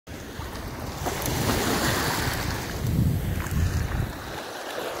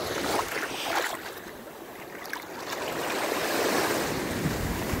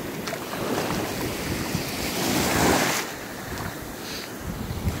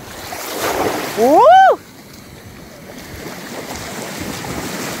Woo!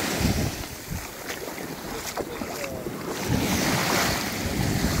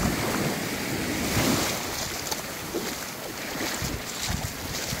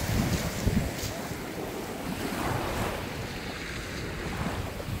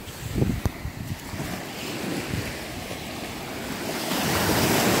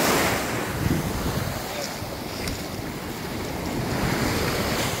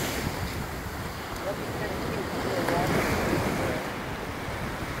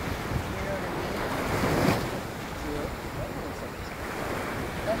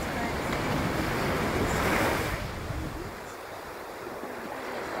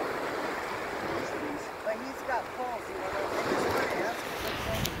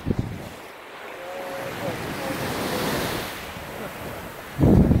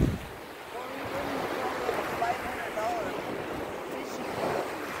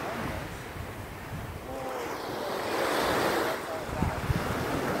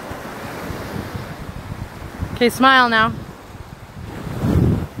 Okay, smile now.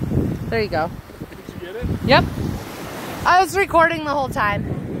 There you go. Did you get it? Yep. I was recording the whole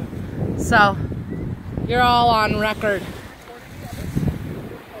time. So, you're all on record.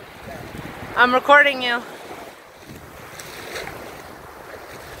 I'm recording you.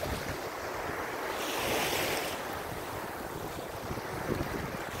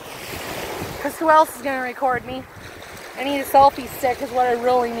 Because who else is going to record me? I need a selfie stick is what I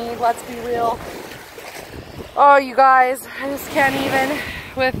really need, let's be real. Oh, you guys, I just can't even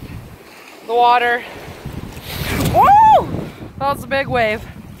with the water. Woo! That was a big wave.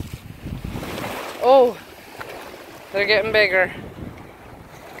 Oh, they're getting bigger.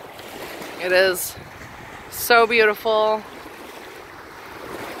 It is so beautiful.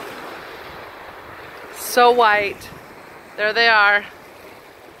 So white. There they are.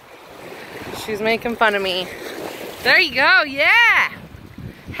 She's making fun of me. There you go, yeah!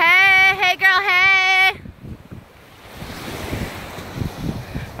 Hey, hey girl, hey!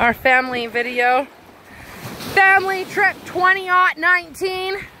 Our family video. Family trip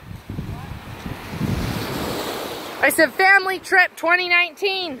 2019. I said family trip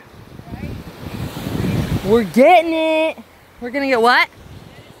 2019. We're getting it. We're gonna get what?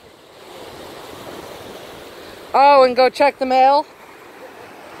 Oh, and go check the mail.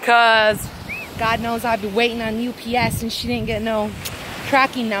 Cause God knows I've been waiting on UPS and she didn't get no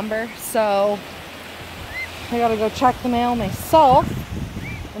tracking number. So I gotta go check the mail myself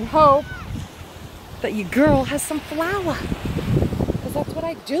and hope that your girl has some flour. Cause that's what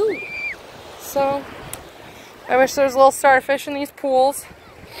I do. So I wish there was little starfish in these pools.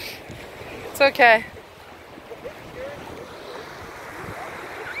 It's okay.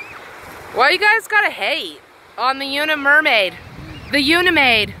 Why you guys gotta hate on the Unimermaid? The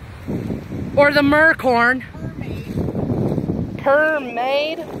Unimaid. Or the Mercorn.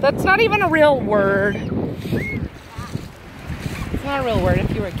 Permaid? That's not even a real word. It's not a real word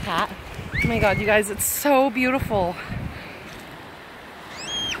if you were a cat. Oh my god, you guys, it's so beautiful.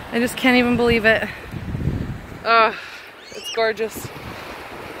 I just can't even believe it. Ugh, it's gorgeous.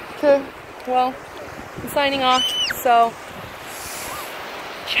 Okay, well, I'm signing off, so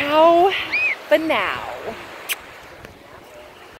ciao for now.